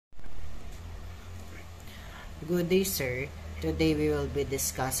Good day, sir. Today we will be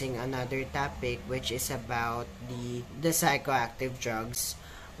discussing another topic which is about the psychoactive drugs.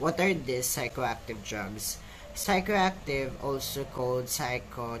 What are these psychoactive drugs? Psychoactive, also called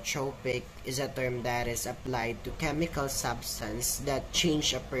psychotropic, is a term that is applied to chemical substance that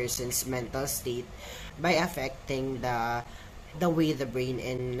change a person's mental state by affecting the way the brain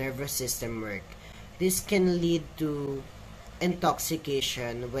and nervous system work. This can lead to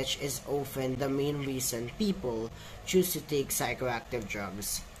intoxication, which is often the main reason people choose to take psychoactive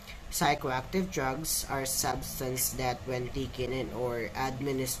drugs. Psychoactive drugs are substances that, when taken in or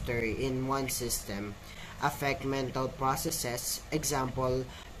administered in one system, affect mental processes, example,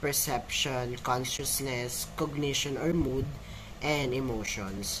 perception, consciousness, cognition or mood, and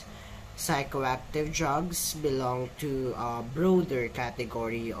emotions. Psychoactive drugs belong to a broader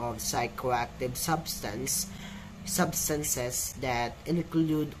category of psychoactive substances that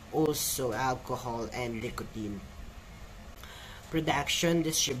include also alcohol and nicotine. Production,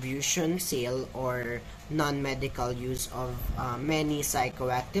 distribution, sale, or non-medical use of many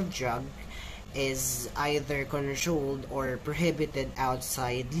psychoactive drugs is either controlled or prohibited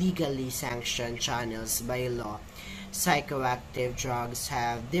outside legally sanctioned channels by law. Psychoactive drugs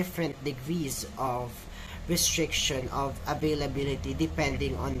have different degrees of restriction of availability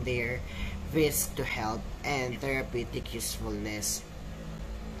depending on their risk to health and therapeutic usefulness.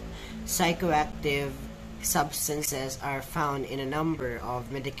 Psychoactive substances are found in a number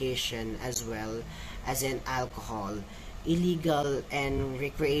of medication as well as in alcohol, illegal and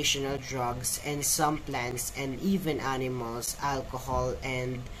recreational drugs, and some plants and even animals. Alcohol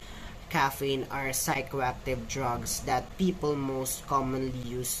and caffeine are psychoactive drugs that people most commonly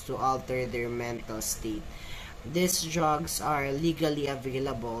use to alter their mental state. These drugs are legally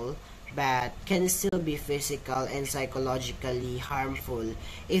available but can still be physical and psychologically harmful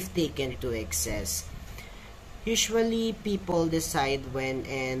if taken to excess. Usually, people decide when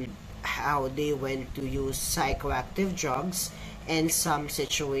and how they want to use psychoactive drugs. In some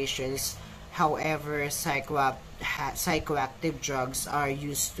situations, however, psychoactive drugs are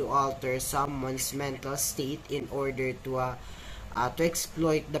used to alter someone's mental state in order to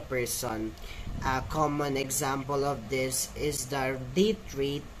exploit the person. A common example of this is the date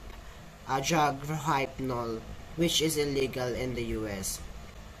rape drug rohypnol, which is illegal in the US.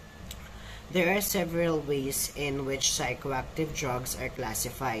 There are several ways in which psychoactive drugs are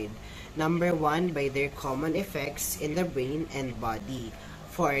classified. Number one, by their common effects in the brain and body.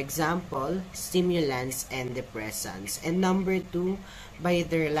 For example, stimulants and depressants. And number two, by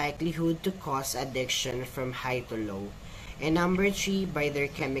their likelihood to cause addiction from high to low. And number three, by their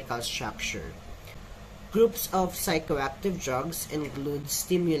chemical structure. Groups of psychoactive drugs include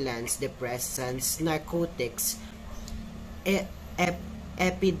stimulants, depressants, narcotics, e- ep-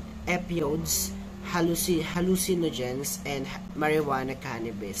 opioids, hallucinogens, and marijuana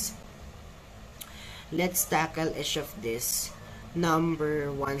cannabis. Let's tackle each of these. Number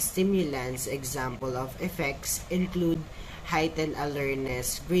one, stimulants. Example of effects include heightened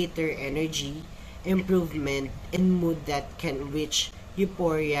alertness, greater energy, improvement in mood that can reach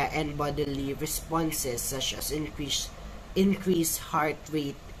euphoria, and bodily responses such as increased heart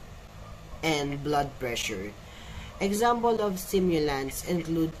rate and blood pressure. Example of stimulants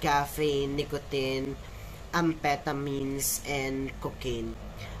include caffeine, nicotine, amphetamines, and cocaine.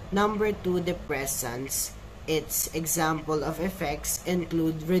 Number two, depressants. Its example of effects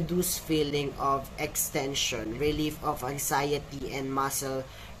include reduced feeling of extension, relief of anxiety, and muscle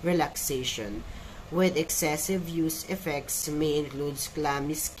relaxation. With excessive use, effects may include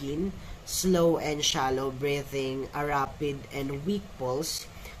clammy skin, slow and shallow breathing, a rapid and weak pulse,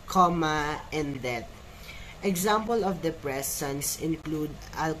 coma, and death. Example of depressants include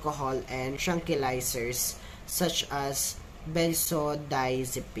alcohol and tranquilizers such as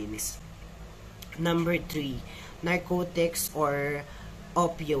benzodiazepines. Number three, narcotics or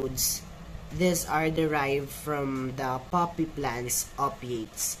opioids. These are derived from the poppy plant's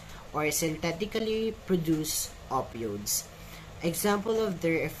opiates or synthetically produced opioids. Example of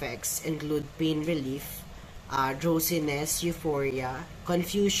their effects include pain relief, drowsiness, euphoria,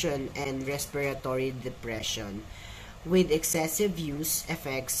 confusion, and respiratory depression. With excessive use,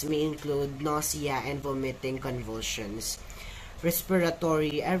 effects may include nausea and vomiting convulsions,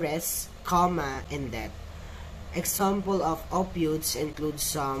 respiratory arrest, coma, and death. Example of opioids include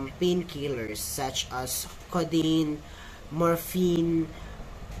some painkillers such as codeine, morphine,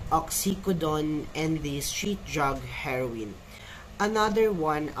 oxycodone, and the street drug heroin. Another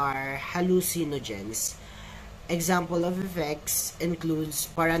one are hallucinogens. Example of effects includes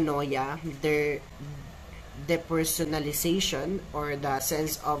paranoia, their depersonalization or the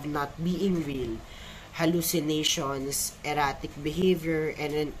sense of not being real, hallucinations, erratic behavior,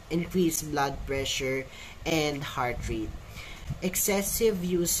 and an increased blood pressure and heart rate. Excessive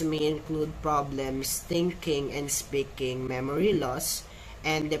use may include problems thinking and speaking, memory loss,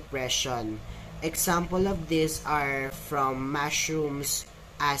 and depression. Example of these are from mushrooms,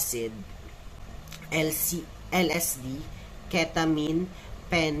 acid, LSD, ketamine,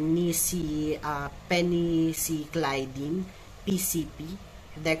 penicillin, PCP,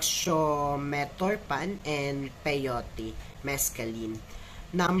 dextromethorphan, and peyote, mescaline.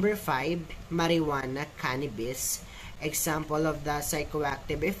 Number 5, marijuana, cannabis. Example of the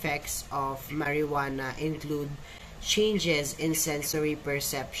psychoactive effects of marijuana include changes in sensory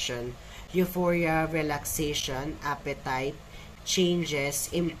perception, euphoria, relaxation, appetite, changes,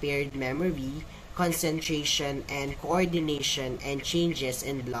 impaired memory, concentration, and coordination, and changes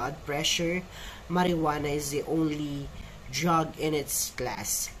in blood pressure. Marijuana is the only drug in its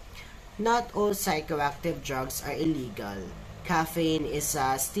class. Not all psychoactive drugs are illegal. Caffeine is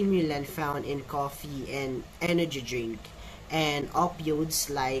a stimulant found in coffee and energy drink, and opioids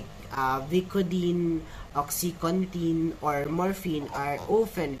like Vicodin, Oxycontin, or morphine are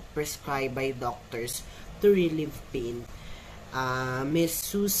often prescribed by doctors to relieve pain.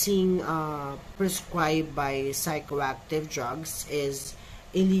 Misusing prescribed by psychoactive drugs is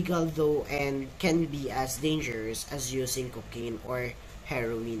illegal though and can be as dangerous as using cocaine or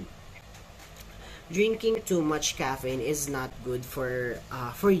heroin. Drinking too much caffeine is not good for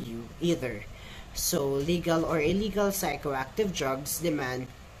you either. So legal or illegal psychoactive drugs demand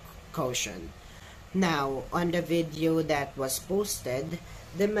caution. Now, on the video that was posted,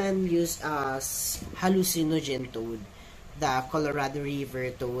 the man used as hallucinogen toad, the Colorado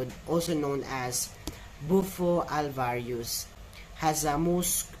River toad, also known as Bufo alvarius, has a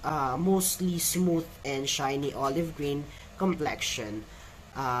mostly smooth and shiny olive green complexion.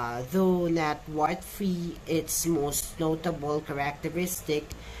 Though not wart-free, its most notable characteristic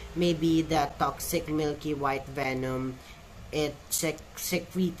may be the toxic milky white venom it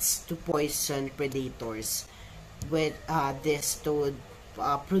secretes to poison predators. With this toad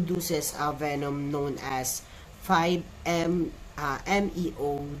produces a venom known as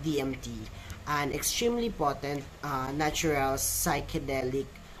 5-MeO-DMT, an extremely potent natural psychedelic.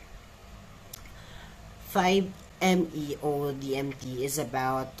 5-MeO-DMT is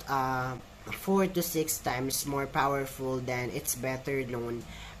about 4 to 6 times more powerful than its better known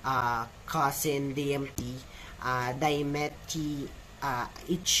cousin DMT,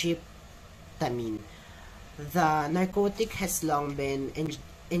 dimethyltryptamine. The narcotic has long been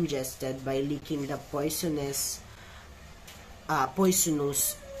ingested by leaking the poisonous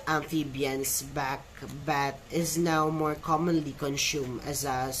amphibians back, but is now more commonly consumed as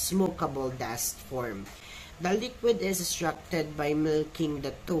a smokable dust form. The liquid is extracted by milking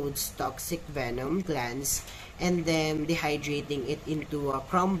the toad's toxic venom glands and then dehydrating it into a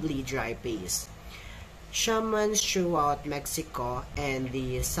crumbly dry paste. Shamans throughout Mexico and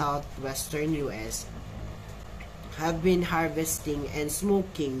the southwestern U.S. have been harvesting and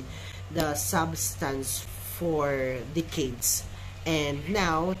smoking the substance for decades, and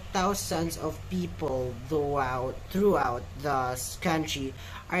now thousands of people throughout the country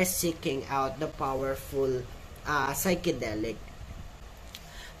are seeking out the powerful psychedelic.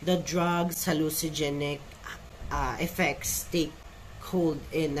 The drug's hallucinogenic effects take hold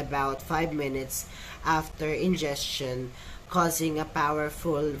in about 5 minutes after ingestion, causing a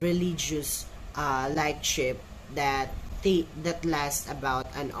powerful religious like trip that lasts about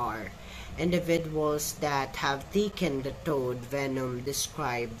an hour. Individuals that have taken the toad venom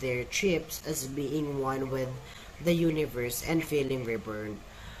describe their trips as being one with the universe and feeling reborn.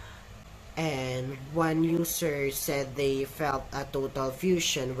 And one user said they felt a total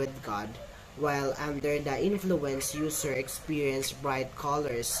fusion with God, while under the influence user experienced bright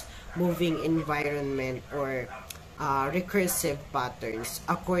colors, moving environment, or recursive patterns.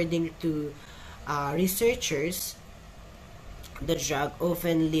 According to researchers, the drug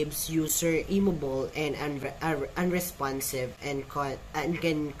often leaves user immobile and unresponsive and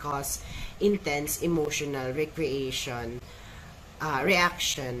can cause intense emotional reaction,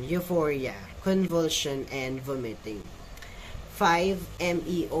 euphoria, convulsion, and vomiting.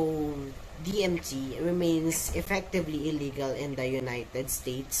 5-MeO-DMT remains effectively illegal in the United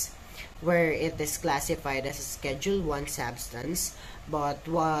States, where it is classified as a Schedule 1 substance, but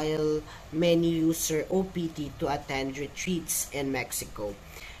while many use OPT to attend retreats in Mexico,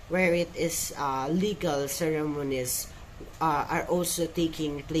 where it is legal, ceremonies are also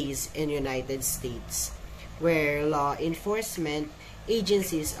taking place in United States, where law enforcement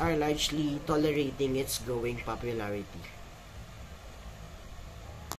agencies are largely tolerating its growing popularity.